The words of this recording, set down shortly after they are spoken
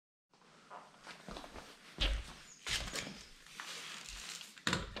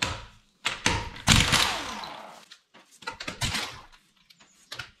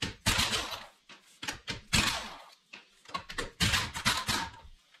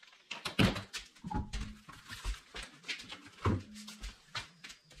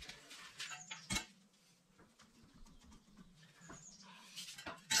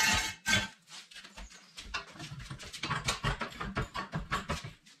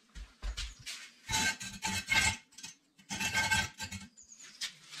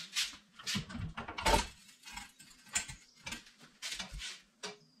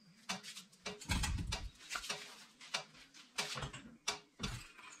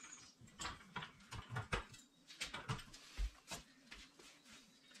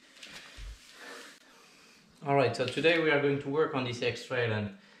Alright, so today we are going to work on this X-Trail,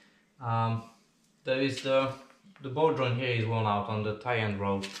 and there is the ball joint here is worn out on the tie end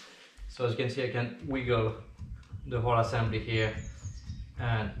rod. So as you can see, I can wiggle the whole assembly here,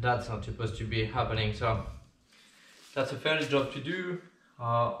 and that's not supposed to be happening. So that's a fair job to do.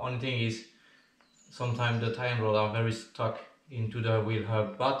 Only thing is, sometimes the tie end rod are very stuck into the wheel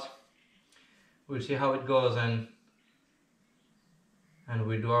hub, but we'll see how it goes, and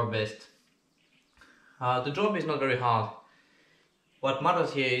we'll do our best. The job is not very hard. What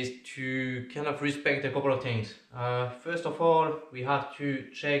matters here is to kind of respect a couple of things. First of all, we have to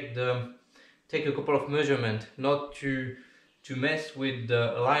take a couple of measurements, not to mess with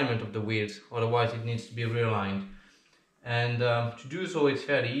the alignment of the wheels, otherwise it needs to be realigned. And to do so, it's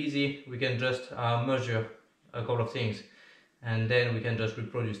fairly easy. We can just measure a couple of things, and then we can just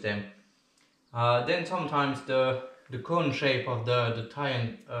reproduce them. Then sometimes the cone shape of the tie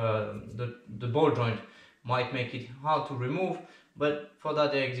and the ball joint might make it hard to remove, but for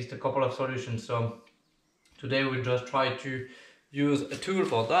that there exist a couple of solutions. So today we'll just try to use a tool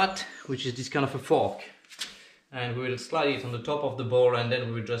for that, which is this kind of a fork, and we will slide it on the top of the ball, and then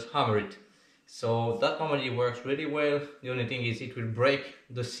we will just hammer it. So that normally works really well. The only thing is it will break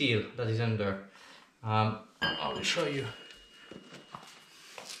the seal that is under. I will show you.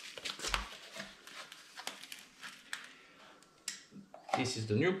 This is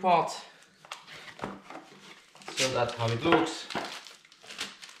the new part, so that's how it looks.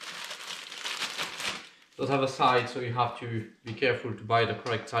 It does have a side, so you have to be careful to buy the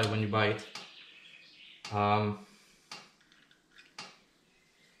correct side when you buy it.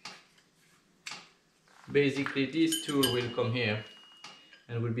 Basically this tool will come here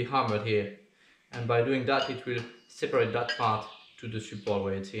and will be hammered here, and by doing that it will separate that part to the support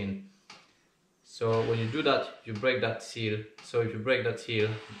where it's in. So when you do that, you break that seal. So if you break that seal,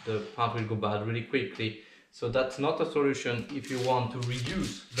 the part will go bad really quickly. So that's not a solution if you want to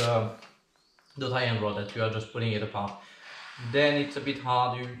reduce the tie end rod that you are just pulling it apart. Then it's a bit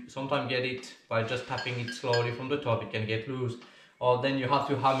hard. You sometimes get it by just tapping it slowly from the top, it can get loose. Or then you have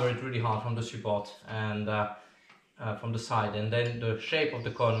to hammer it really hard from the support and from the side, and then the shape of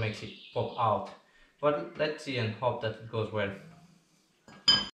the cone makes it pop out. But let's see and hope that it goes well.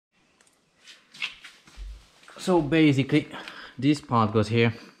 So basically this part goes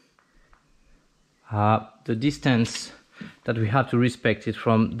here. The distance that we have to respect is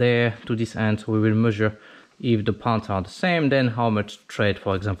from there to this end, so we will measure if the parts are the same, then how much thread,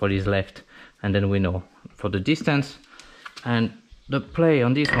 for example, is left, and then we know for the distance. And the play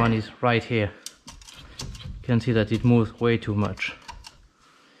on this one is right here. You can see that it moves way too much.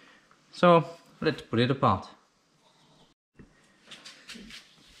 So let's put it apart.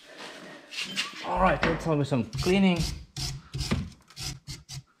 Alright, let's start with some cleaning.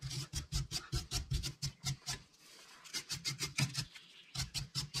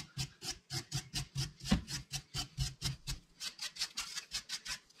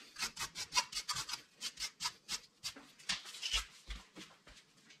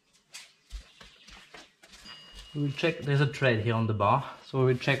 We will check, there's a thread here on the bar, so we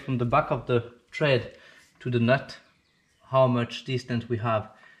will check from the back of the thread to the nut how much distance we have.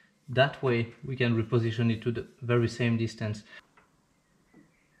 That way we can reposition it to the very same distance.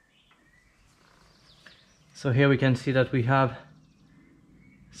 So here we can see that we have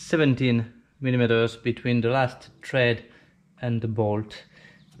 17 millimeters between the last thread and the bolt.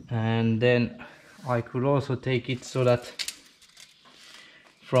 And then I could also take it so that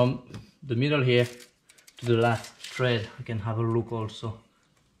from the middle here to the last thread I can have a look also.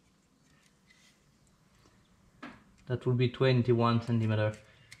 That will be 21 centimeters.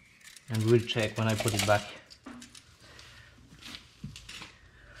 And we'll check when I put it back.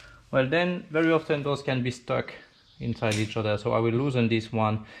 Well, then very often those can be stuck inside each other, so I will loosen this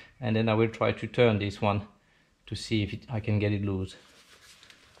one, and then I will try to turn this one to see if I can get it loose.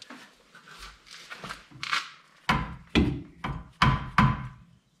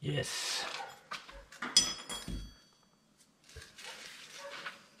 Yes.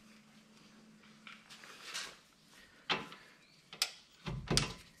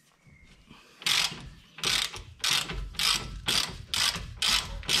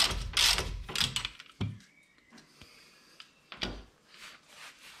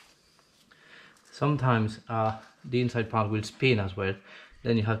 Sometimes the inside part will spin as well.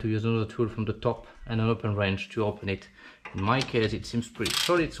 Then you have to use another tool from the top and an open wrench to open it. In my case it seems pretty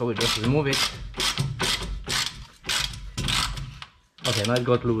solid, so we just remove it. Okay, now it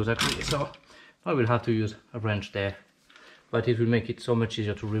got loose actually, so I will have to use a wrench there, but it will make it so much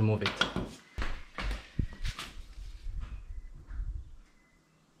easier to remove it.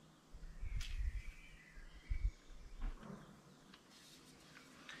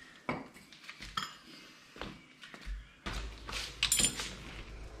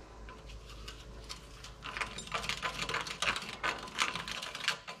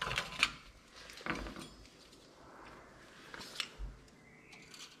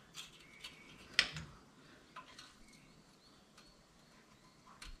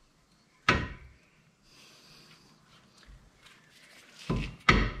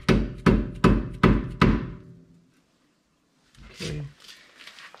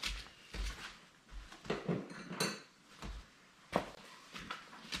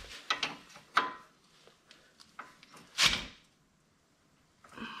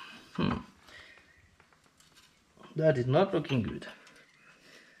 That is not looking good.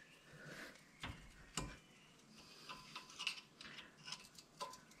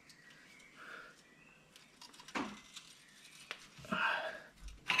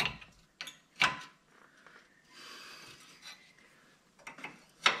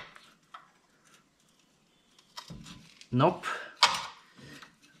 Nope.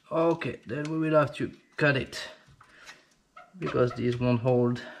 Okay, then we will have to cut it because this won't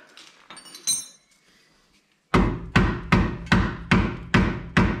hold.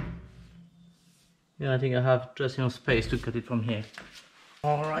 Yeah, I think I have just enough space to cut it from here.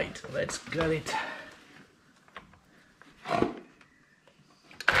 Alright, let's cut it.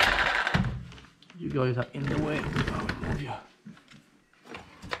 You guys are in the way. I'll move you.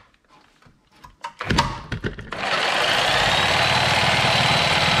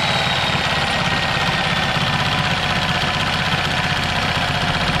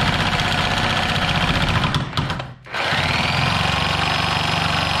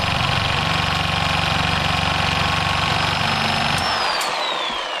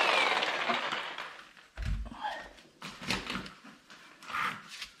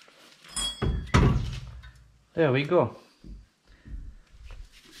 There we go.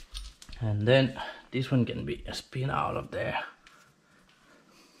 And then this one can be a spin out of there.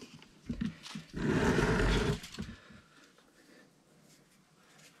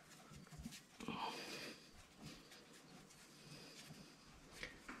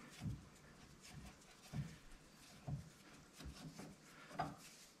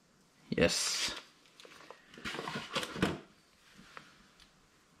 Yes.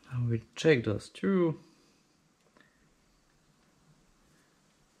 And we'll check those two.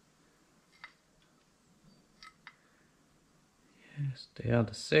 Yes, they are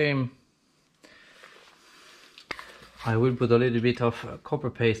the same. I will put a little bit of copper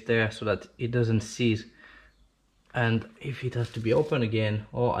paste there so that it doesn't seize, and if it has to be open again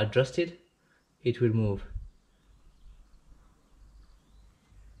or adjusted, it will move.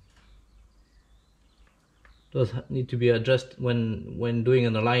 Those need to be adjusted when doing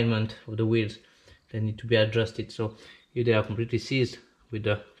an alignment of the wheels. They need to be adjusted, so if they are completely seized with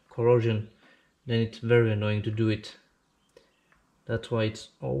the corrosion, then it's very annoying to do it. That's why it's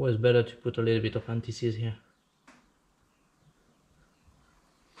always better to put a little bit of anti-seize here.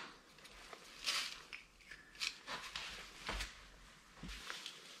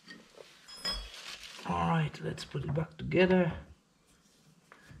 Alright, let's put it back together.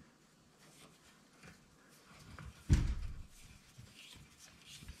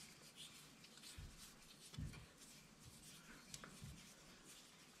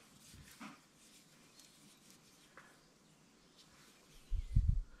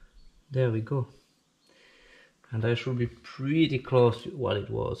 There we go. And I should be pretty close to what it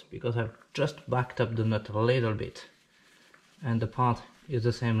was, because I've just backed up the nut a little bit and the part is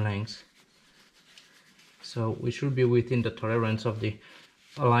the same length. So we should be within the tolerance of the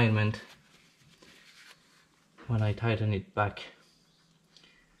alignment when I tighten it back.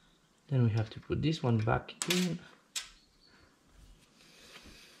 Then we have to put this one back in.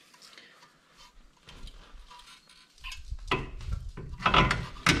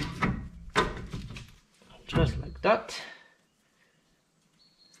 Just like that.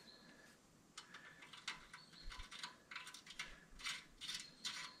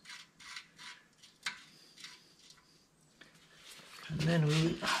 And then we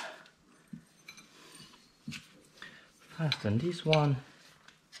will fasten this one.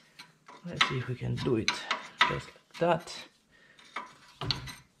 Let's see if we can do it just like that.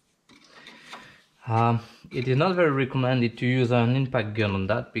 It is not very recommended to use an impact gun on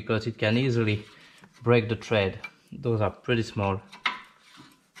that, because it can easily break the thread. Those are pretty small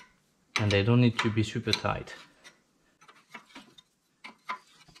and they don't need to be super tight.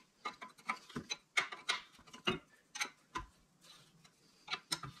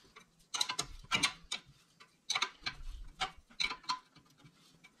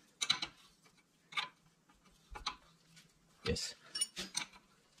 Yes,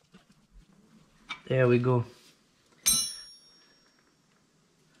 there we go.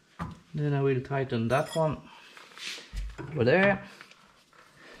 Then I will tighten that one over there,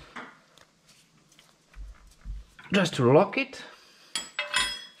 just to lock it,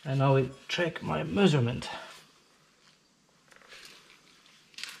 and I will check my measurement.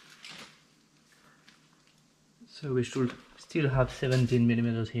 So we should still have 17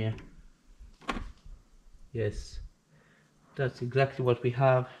 millimeters here. Yes, that's exactly what we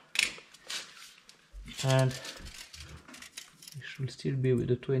have, and we should still be with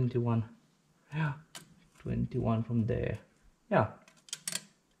the 21. Yeah, 21 from there. Yeah.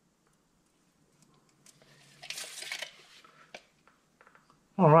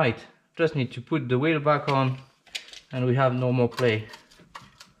 Alright, just need to put the wheel back on and we have no more play.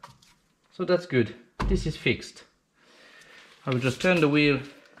 So that's good. This is fixed. I will just turn the wheel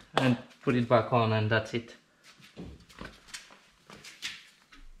and put it back on, and that's it.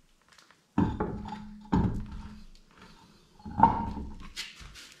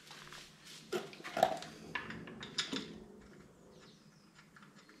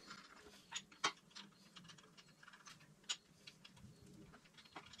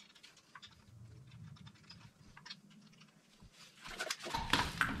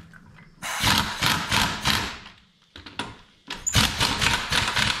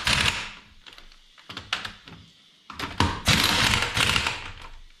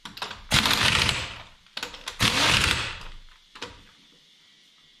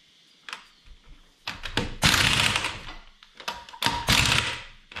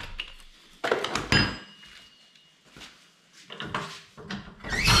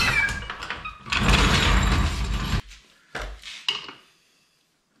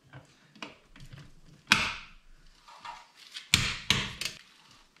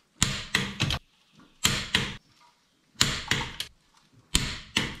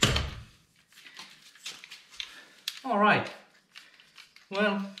 Alright,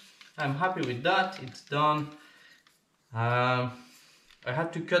 well, I'm happy with that, it's done. I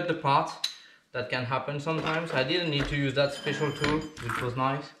had to cut the part. That can happen sometimes. I didn't need to use that special tool, which was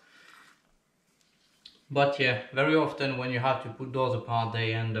nice. But yeah, very often when you have to put those apart,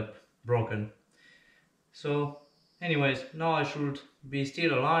 they end up broken. So anyways, now I should be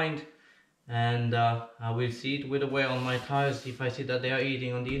still aligned, and I will see it with the wear on my tires. If I see that they are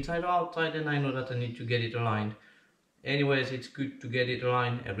eating on the inside or outside, then I know that I need to get it aligned. Anyways, it's good to get it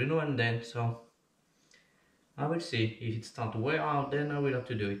aligned every now and then, so I will see. If it starts to wear out, then I will have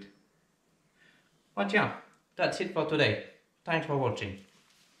to do it. But yeah, that's it for today. Thanks for watching.